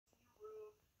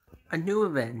A new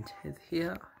event is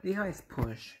here, the Ice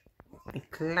Push, a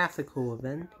classical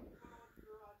event.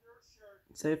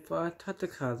 So far,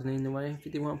 Tottenham is leading the way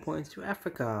 51 points to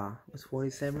Africa, with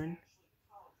 47.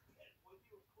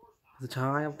 The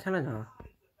tie of Canada,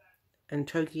 and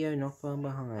Tokyo not far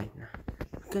behind.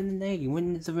 Scandinavia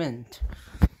win this event.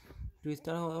 We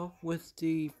start off with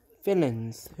the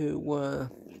Finlands, who were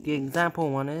the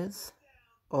example runners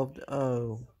of the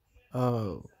O.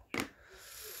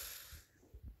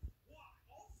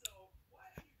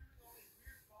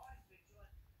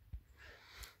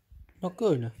 Not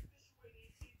good.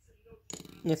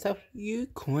 Next up,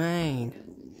 Ukraine.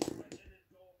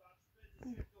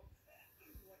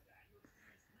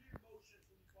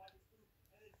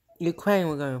 Ukraine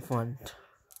will go in front.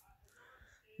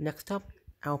 Next up,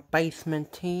 our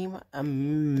basement team,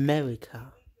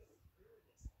 America.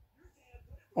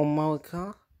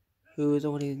 America, who is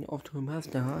already off to a bad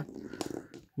start.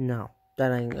 No,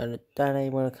 that ain't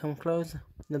gonna come close.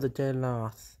 Another dead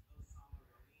loss.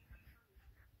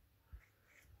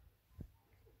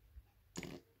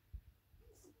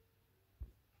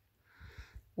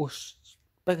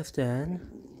 Uzbekistan.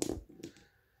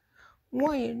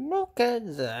 Why look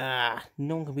at that?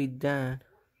 No one can be done.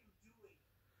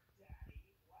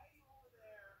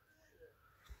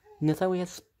 Next time we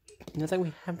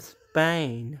have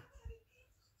Spain.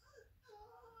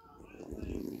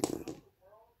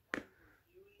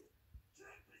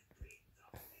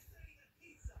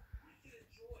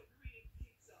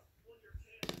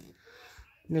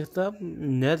 Next up,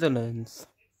 Netherlands,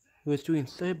 who is doing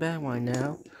so bad right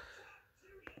now.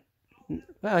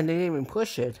 Well, I didn't even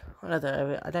push it. I don't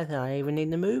think I even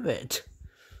need to move it.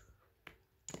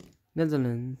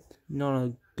 Netherlands, not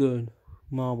a good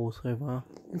marble so far.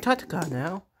 Antarctica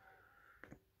now.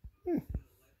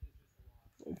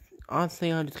 I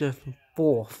think I'll just go for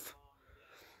fourth.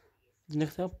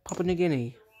 Next up, Papua New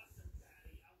Guinea.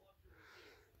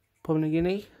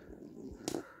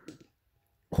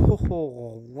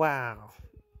 Oh, wow.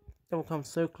 That will come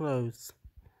so close.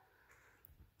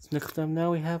 So next up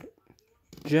now we have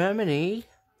Germany.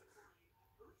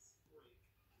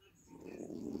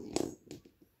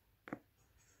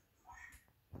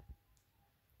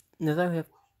 Next up we have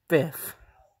fifth.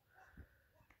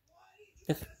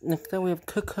 Next up we have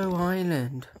Coco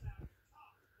Island.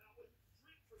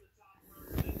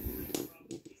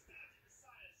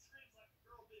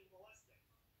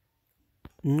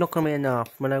 Not gonna be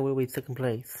enough, but I will be second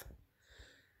place.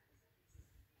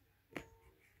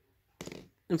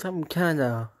 Next up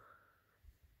Canada.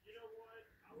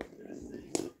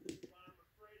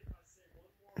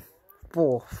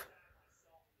 Fourth.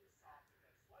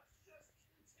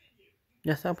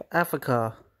 Next up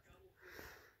Africa.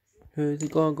 Who's the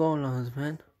goal lines,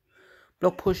 man?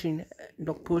 Block pushing,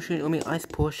 ice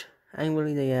push. Ain't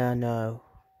really there, no.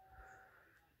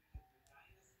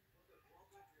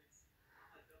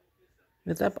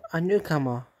 Next up, a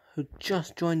newcomer who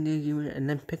just joined the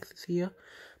Olympics this year,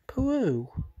 Peru.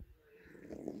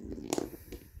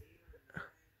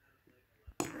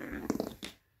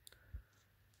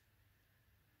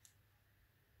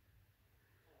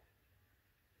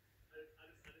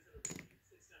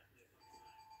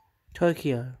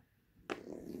 Tokyo.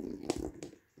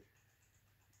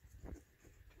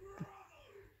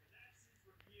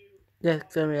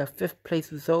 That's only a fifth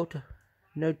place result,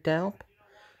 no doubt.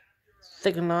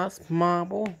 Second last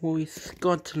marble will be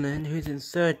Scotland, who's in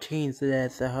 13th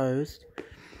as the host.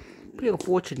 Pretty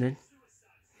unfortunate.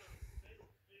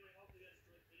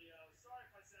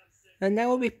 And that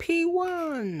will be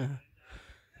P1.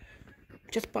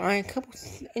 Just by a couple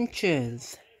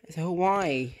inches. It's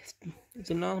Hawaii. It's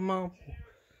another marble.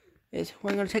 Is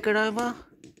Hawaii going to take it over?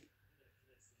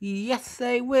 Yes,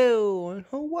 they will. And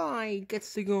Hawaii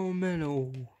gets the gold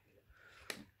medal.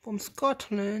 From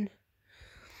Scotland.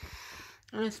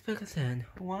 And Uzbekistan.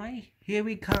 Hawaii, here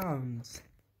he comes.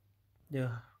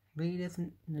 The leaders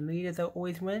that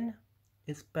always win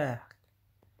is back.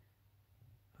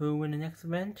 Who will win the next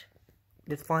event?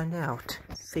 Let's find out.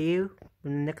 See you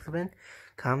when the next event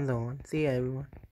comes on. See you, everyone.